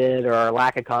frustrated or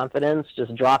lack of confidence,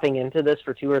 just dropping into this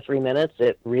for 2 or 3 minutes,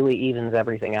 it really evens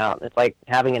everything out. It's like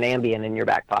having an Ambien in your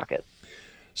back pocket.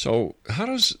 So how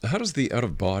does the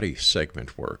out-of-body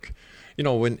segment work? You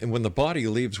know, when the body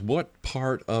leaves, what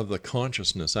part of the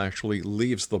consciousness actually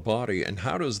leaves the body, and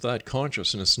how does that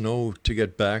consciousness know to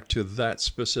get back to that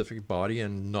specific body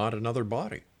and not another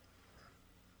body?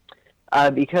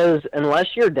 Because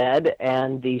unless you're dead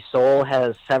and the soul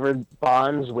has severed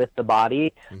bonds with the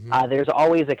body, there's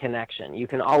always a connection. You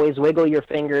can always wiggle your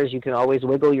fingers, you can always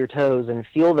wiggle your toes and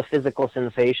feel the physical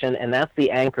sensation, and that's the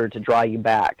anchor to draw you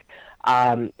back.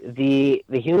 The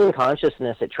human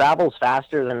consciousness, it travels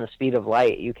faster than the speed of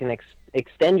light. You can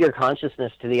extend your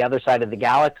consciousness to the other side of the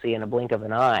galaxy in a blink of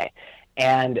an eye.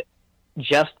 And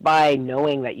just by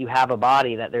knowing that you have a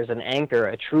body, that there's an anchor,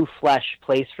 a true flesh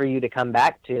place for you to come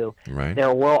back to, right,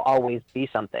 there will always be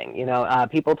something. You know,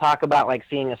 people talk about like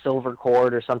seeing a silver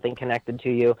cord or something connected to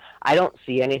you. I don't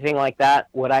see anything like that.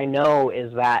 What I know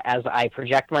is that as I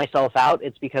project myself out,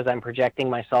 it's because I'm projecting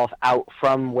myself out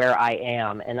from where I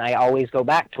am, and I always go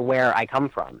back to where I come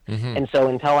from. And so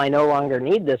until I no longer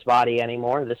need this body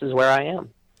anymore, this is where I am.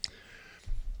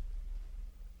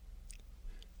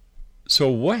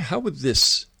 So how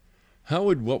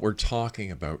would what we're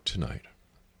talking about tonight,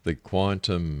 the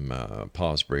quantum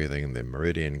pause breathing, the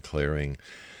meridian clearing,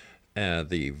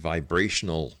 the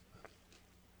vibrational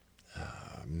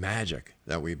magic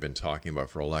that we've been talking about,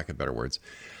 for lack of better words,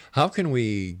 how can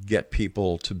we get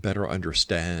people to better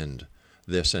understand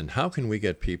this, and how can we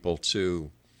get people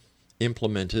to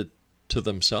implement it to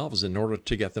themselves in order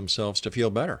to get themselves to feel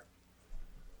better?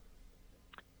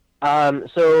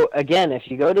 So again, if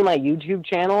you go to my YouTube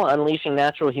channel, Unleashing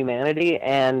Natural Humanity,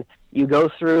 and you go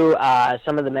through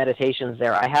some of the meditations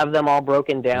there, I have them all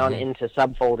broken down into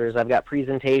subfolders. I've got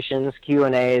presentations,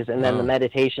 Q&As, and then the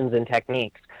meditations and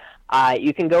techniques.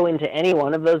 You can go into any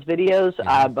one of those videos,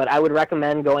 but I would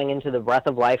recommend going into the Breath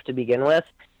of Life to begin with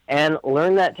and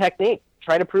learn that technique.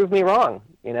 Try to prove me wrong.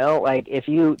 You know, like if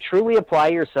you truly apply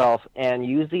yourself and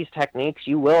use these techniques,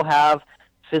 you will have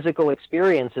physical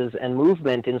experiences and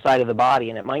movement inside of the body.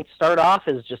 And it might start off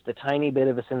as just a tiny bit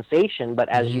of a sensation, but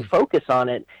as you focus on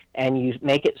it and you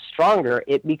make it stronger,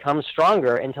 it becomes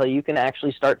stronger until you can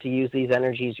actually start to use these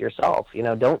energies yourself. You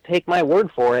know, don't take my word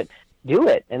for it. Do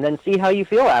it, and then see how you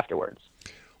feel afterwards.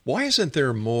 Why isn't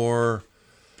there more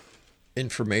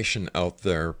information out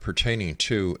there pertaining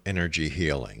to energy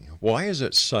healing? Why is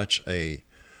it such a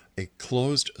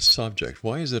closed subject?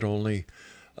 Why is it only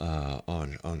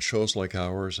on shows like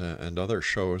ours and other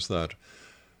shows that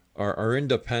are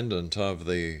independent of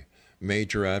the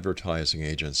major advertising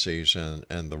agencies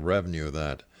and the revenue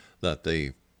that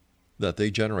they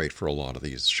generate for a lot of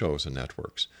these shows and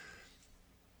networks?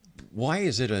 Why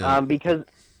is it because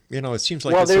it seems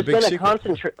like it's a big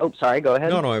secret. Oh, sorry, go ahead.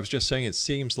 No, I was just saying it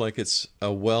seems like it's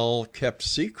a well-kept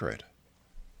secret.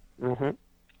 Oh,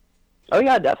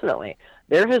 yeah, definitely.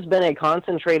 There has been a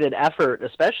concentrated effort,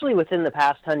 especially within the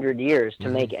past 100 years, to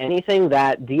make anything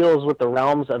that deals with the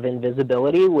realms of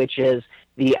invisibility, which is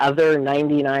the other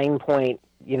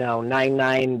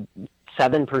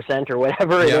 99.997% or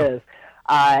whatever it is.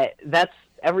 That's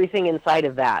everything inside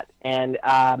of that. And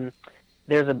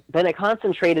there's been a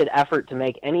concentrated effort to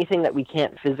make anything that we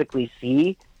can't physically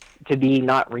see to be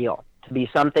not real, to be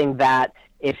something that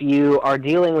if you are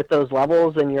dealing with those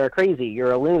levels, then you're crazy,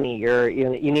 you're a loony,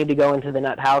 you need to go into the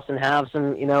nut house and have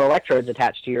some electrodes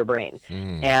attached to your brain.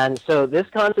 And so this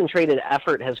concentrated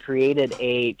effort has created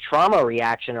a trauma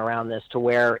reaction around this to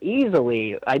where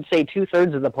easily, I'd say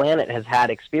 2/3 of the planet has had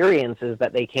experiences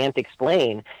that they can't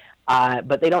explain,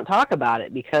 but they don't talk about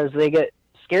it because they get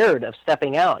scared of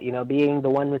stepping out, being the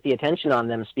one with the attention on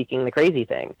them, speaking the crazy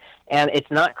thing. And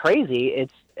it's not crazy,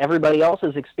 it's everybody else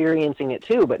is experiencing it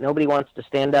too, but nobody wants to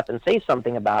stand up and say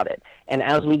something about it. And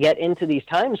as we get into these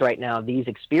times right now, these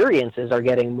experiences are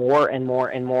getting more and more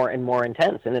and more and more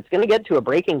intense. And it's going to get to a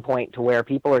breaking point to where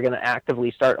people are going to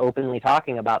actively start openly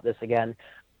talking about this again.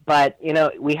 But,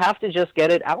 we have to just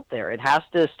get it out there. It has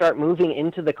to start moving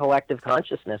into the collective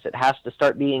consciousness. It has to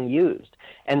start being used.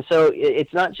 And so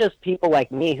it's not just people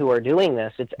like me who are doing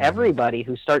this. It's everybody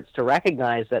who starts to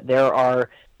recognize that there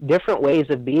are different ways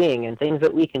of being and things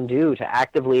that we can do to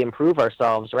actively improve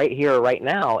ourselves right here, right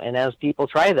now. And as people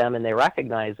try them and they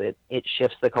recognize it, it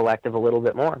shifts the collective a little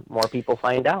bit more. More people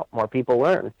find out, more people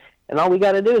learn. And all we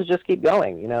got to do is just keep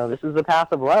going. This is the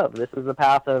path of love. This is the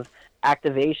path of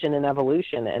activation and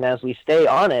evolution. And as we stay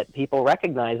on it, people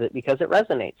recognize it because it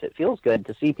resonates. It feels good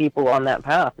to see people on that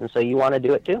path. And so you want to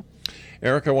do it too.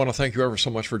 Eric, I want to thank you ever so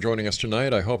much for joining us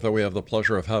tonight. I hope that we have the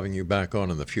pleasure of having you back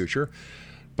on in the future.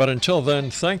 But until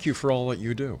then, thank you for all that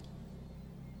you do.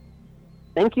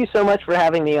 Thank you so much for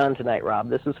having me on tonight, Rob.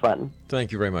 This is fun.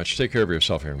 Thank you very much. Take care of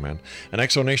yourself, young man. And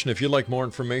XZNation, if you'd like more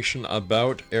information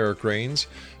about Eric Raines,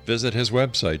 visit his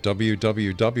website,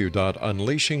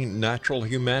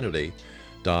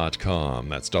 www.unleashingnaturalhumanity.com.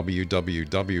 That's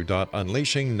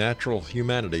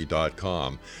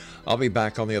www.unleashingnaturalhumanity.com. I'll be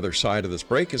back on the other side of this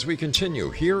break as we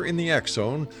continue here in the X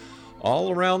Zone,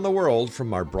 all around the world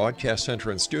from our broadcast center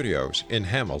and studios in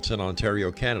Hamilton,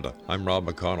 Ontario, Canada. I'm Rob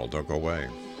McConnell. Don't go away.